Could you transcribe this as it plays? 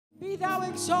thou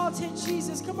exalted,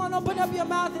 Jesus. Come on, open up your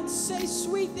mouth and say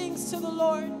sweet things to the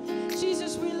Lord.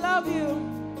 Jesus, we love you.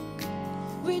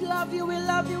 We love you, we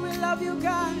love you, we love you,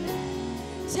 God.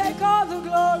 Take all the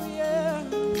glory, yeah.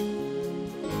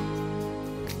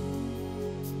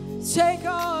 Take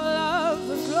all of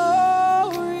the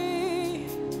glory.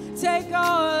 Take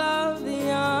all of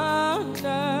the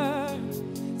honor.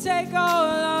 Take all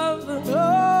of the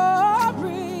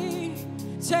glory.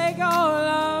 Take all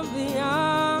of the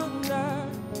honor.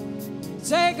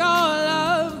 Take all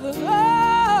of the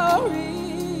glory.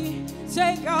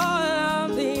 Take all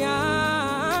of the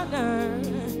honor.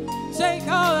 Take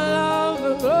all of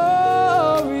the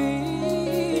glory.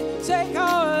 Take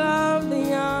all of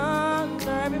the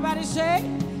honor. Everybody say,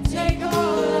 take all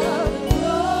of the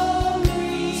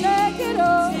glory. Take it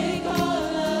all. Take all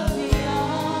of the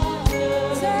honor.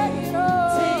 Take it all.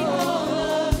 Take all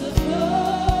of the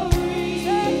glory.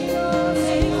 Take it all.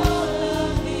 Take all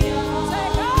of the honor.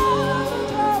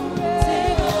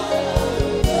 Take all of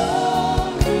the glory.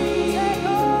 Take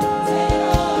all of the glory. Take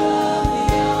all of the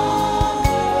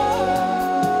honor.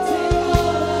 Take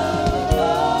all of the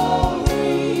glory.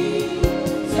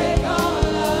 Take all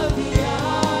of the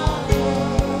honor.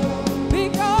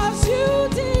 Because you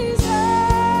deserve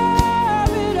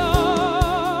it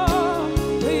all.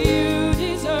 You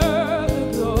deserve the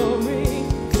glory.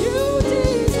 You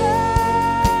deserve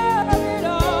it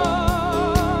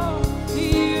all.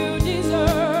 You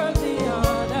deserve the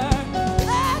honor.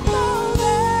 Let no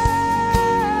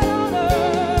man on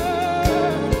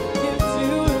earth give to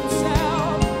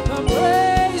himself the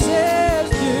praises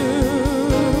due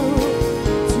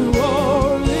to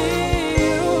only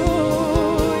you.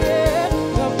 Yeah,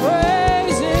 the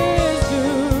praises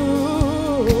due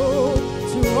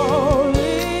to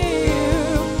only you.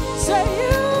 Say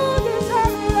you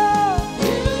deserve it all.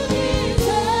 You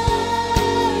deserve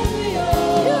it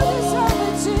all. You deserve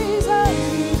it, Jesus.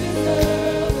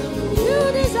 You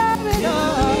deserve it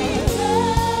all.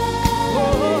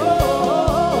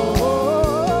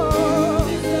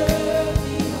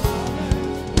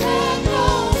 Let no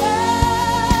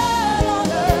man on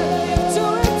earth give to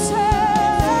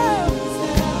himself.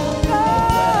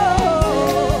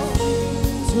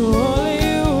 To only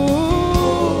you.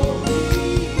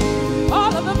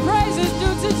 All of the praises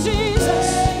due to Jesus.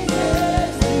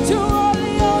 To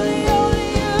only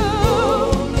you.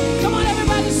 Come on,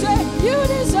 everybody say, you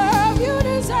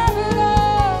deserve it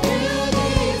all.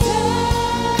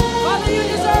 Father, you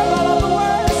deserve all of the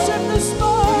worship this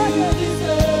morning.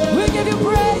 We give you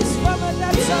praise from the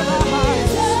depths of our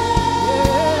hearts.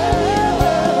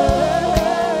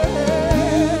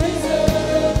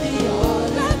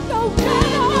 Let no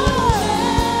man on earth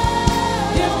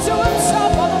give to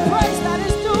himself all the praise that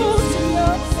is due to you.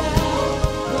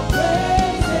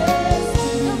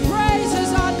 The praises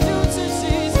are due to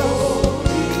Jesus.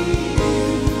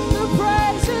 The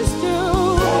praises due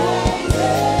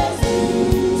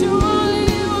to only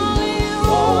you, only you.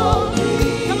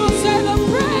 Come on, say the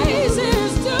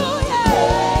praises due, yeah.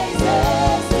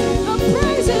 The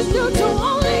praises due to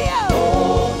only you.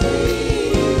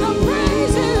 The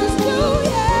praises due,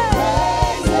 yeah.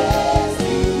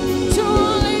 To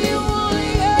only you, only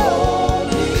you.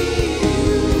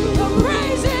 The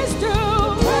praises due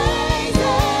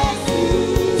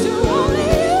to only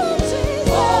you,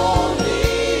 Jesus.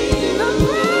 The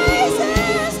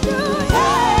praises due,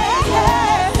 yeah,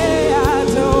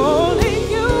 to only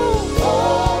you.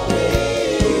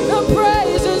 The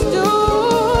praises due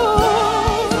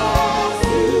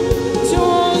to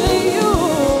only you.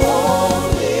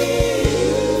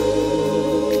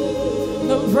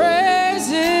 The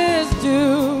praises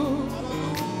due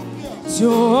to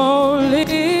only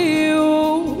you.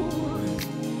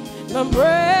 The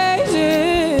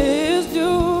praises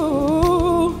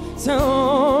due to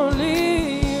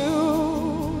only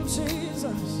you,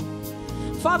 Jesus.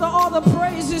 Father, all the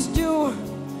praises due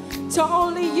to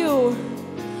only you.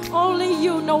 Only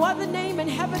you. No other name in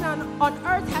heaven on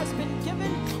earth has been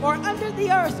given, or under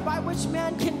the earth, by which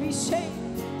man can be saved.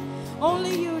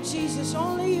 Only you, Jesus.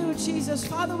 Only you, Jesus.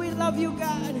 Father, we love you,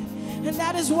 God. And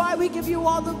that is why we give you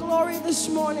all the glory this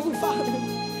morning, Father.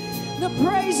 The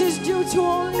praise is due to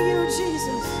only you,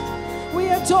 Jesus. We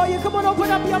adore you. Come on,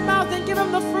 open up your mouth and give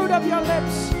him the fruit of your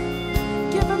lips.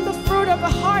 Give him the fruit of a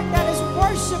heart that is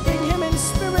worshiping him in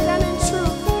spirit and in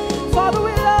truth. Father,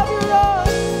 we love you, Lord.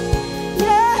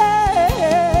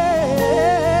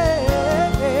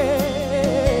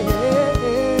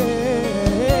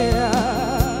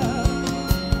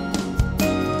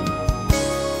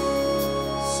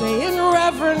 Say in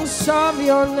reverence of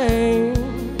your name.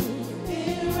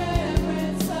 In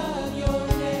reverence of your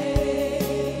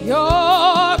name.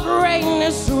 Your great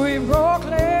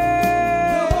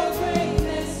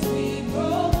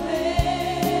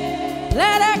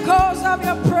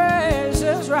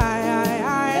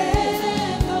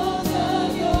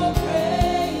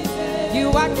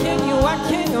You are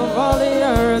King of all the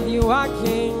earth. You are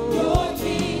King. You're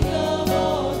King of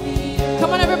all the earth.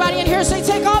 Come on, everybody in here, say,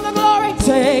 take all the glory.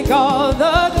 Take all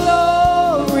the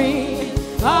glory,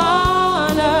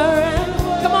 honor, and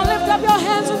come on, lift up your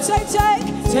hands and say,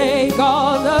 take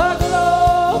all the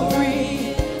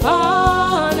glory,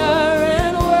 honor,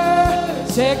 and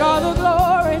worship. Take all the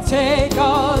glory, take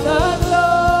all the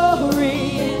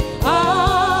glory,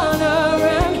 honor,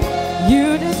 and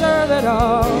you deserve it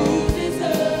all.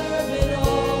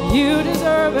 You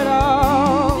deserve it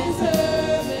all.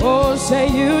 Oh, say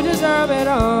you deserve it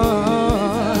all.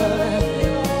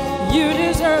 You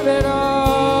deserve it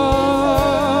all.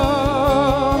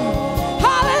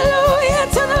 Hallelujah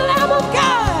to the Lamb of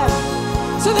God,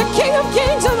 to the King of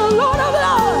Kings and the Lord of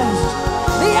Lords,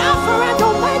 the Alpha and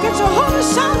Omega, Jehovah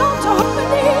Shalom,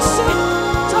 Jehovah Ese,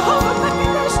 Jehovah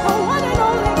Mekadesh, the one and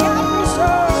only God we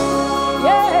serve.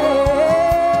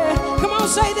 Yeah. Come on,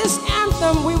 say this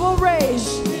anthem we will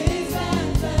raise.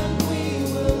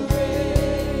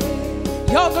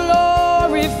 Your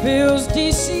glory fills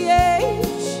DCH.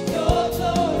 Your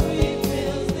glory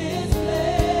fills this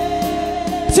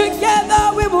place.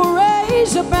 Together we will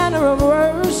raise a banner of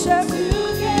worship.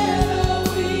 Together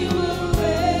we will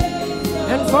raise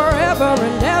And forever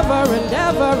and ever and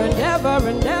ever and ever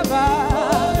and ever.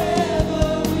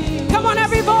 Come on,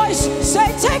 every voice,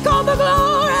 say, take all the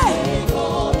glory. Take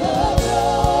all the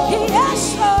glory.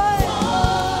 Yes, Lord.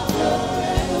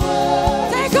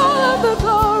 Take all of the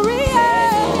glory.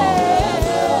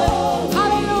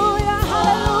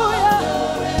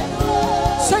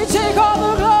 Take all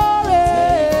the glory.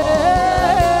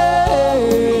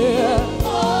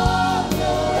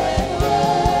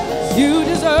 You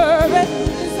deserve it.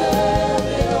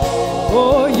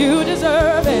 Oh, you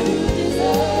deserve it.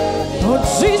 Oh,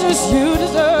 Jesus, you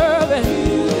deserve it.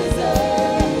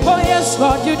 Oh, yes,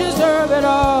 Lord, you deserve it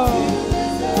all.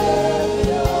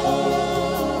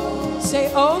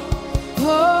 Say, oh,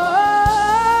 oh.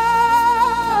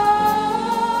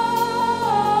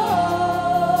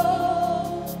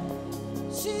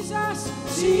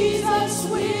 Jesus,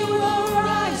 we will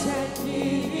rise and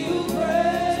give you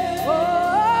praise.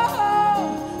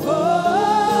 Oh,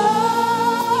 oh,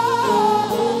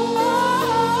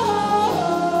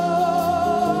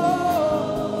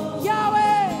 oh.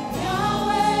 Yahweh,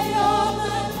 Yahweh, you're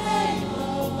the name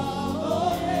above all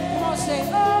names. come on, say,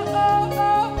 oh, oh,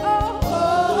 oh, oh,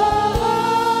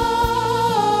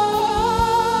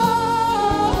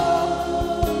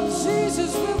 oh.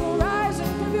 Jesus, we will rise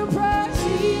and give you praise.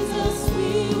 Jesus,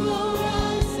 we will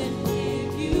rise and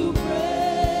give you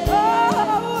praise. Oh,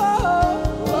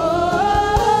 oh,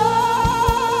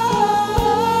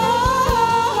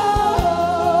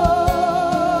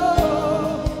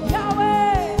 oh.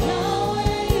 Yahweh,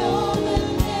 Yahweh, you're the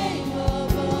name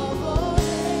above all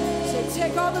names. say,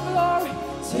 take all the glory.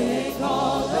 Take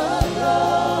all the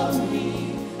glory,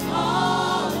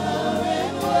 honor,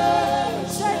 and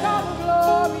worship. Take all the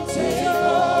glory. Take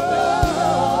all the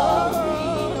glory,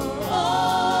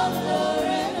 honor,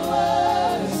 and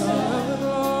worship. all the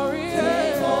glory.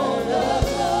 Take all the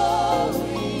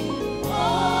glory,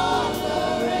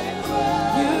 honor, and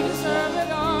worship. You deserve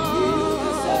it all. You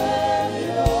deserve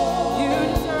it all. You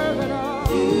deserve it all.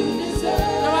 You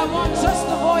deserve Now I want just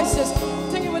the voices.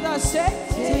 Sing it with us. Say,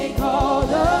 take all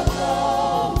the.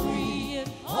 glory and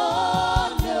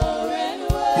honor and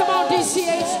worship. Come on,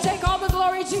 DCH. Take all the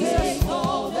glory, Jesus. Take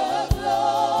all the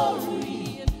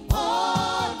glory and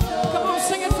honor. Come on,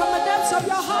 sing it from the depths of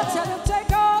your heart. Tell him,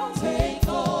 take all. Take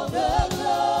all the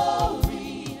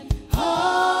glory and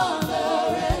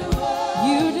honor and worship.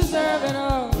 You deserve it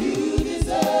all. You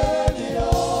deserve it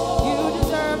all. You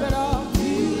deserve it all.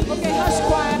 Okay, hush,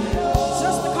 quiet.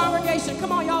 Just the congregation.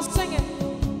 Come on, y'all, sing it.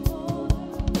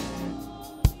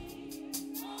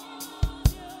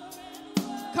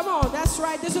 Come on, that's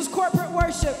right. This is corporate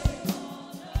worship.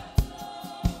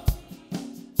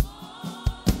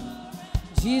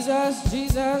 Jesus,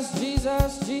 Jesus,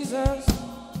 Jesus, Jesus.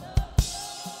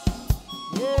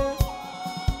 Yeah.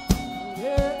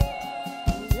 Yeah.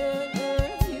 Yeah,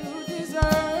 yeah. You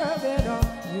deserve it all.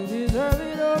 You deserve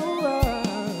it all.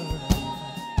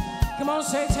 Come on,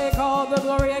 say, take all the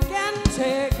glory again.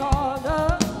 Take all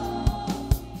the.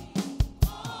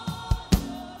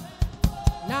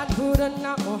 Not Buddha,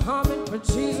 not Muhammad, but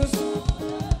Jesus.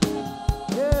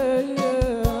 Yeah,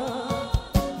 yeah.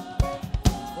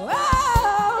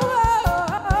 Whoa,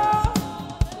 whoa,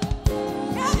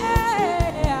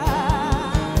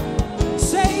 yeah.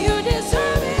 Say you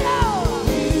deserve it all.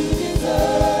 You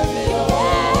deserve it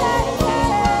all.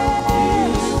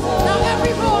 Yeah. Now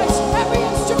every voice, every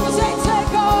instrument, say,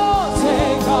 take all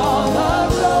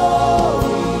the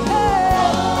glory.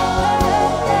 Yeah.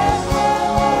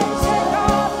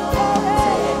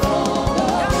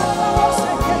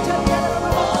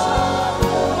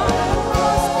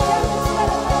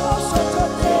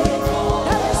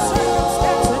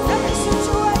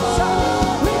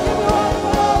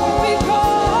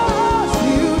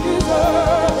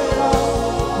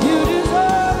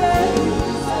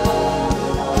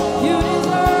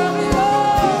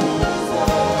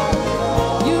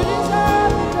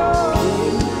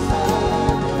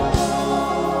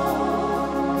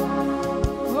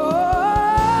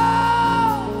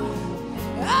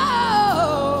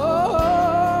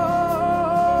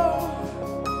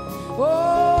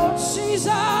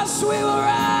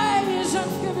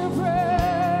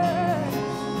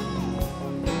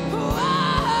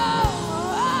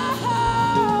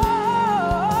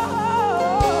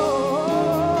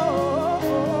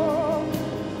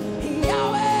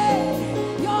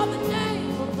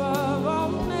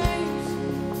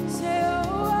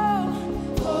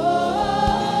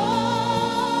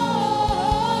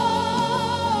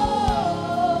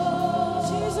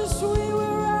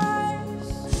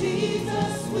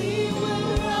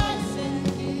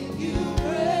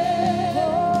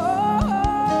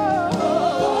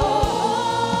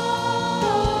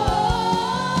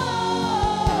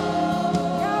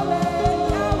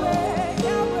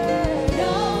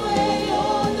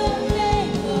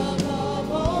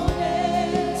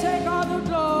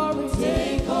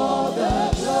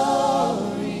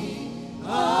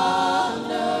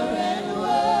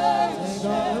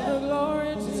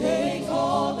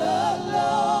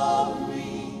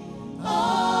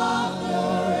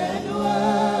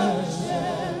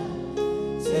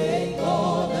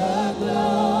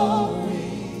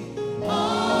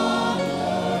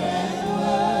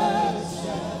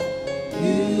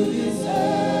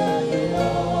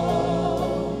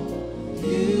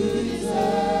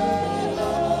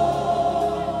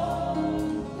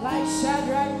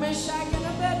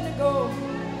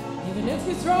 And if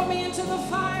you throw me into the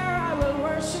fire, I will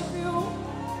worship you.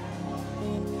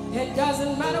 It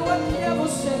doesn't matter what the devil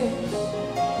says.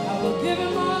 I will give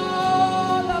him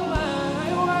all of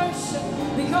my worship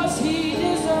because he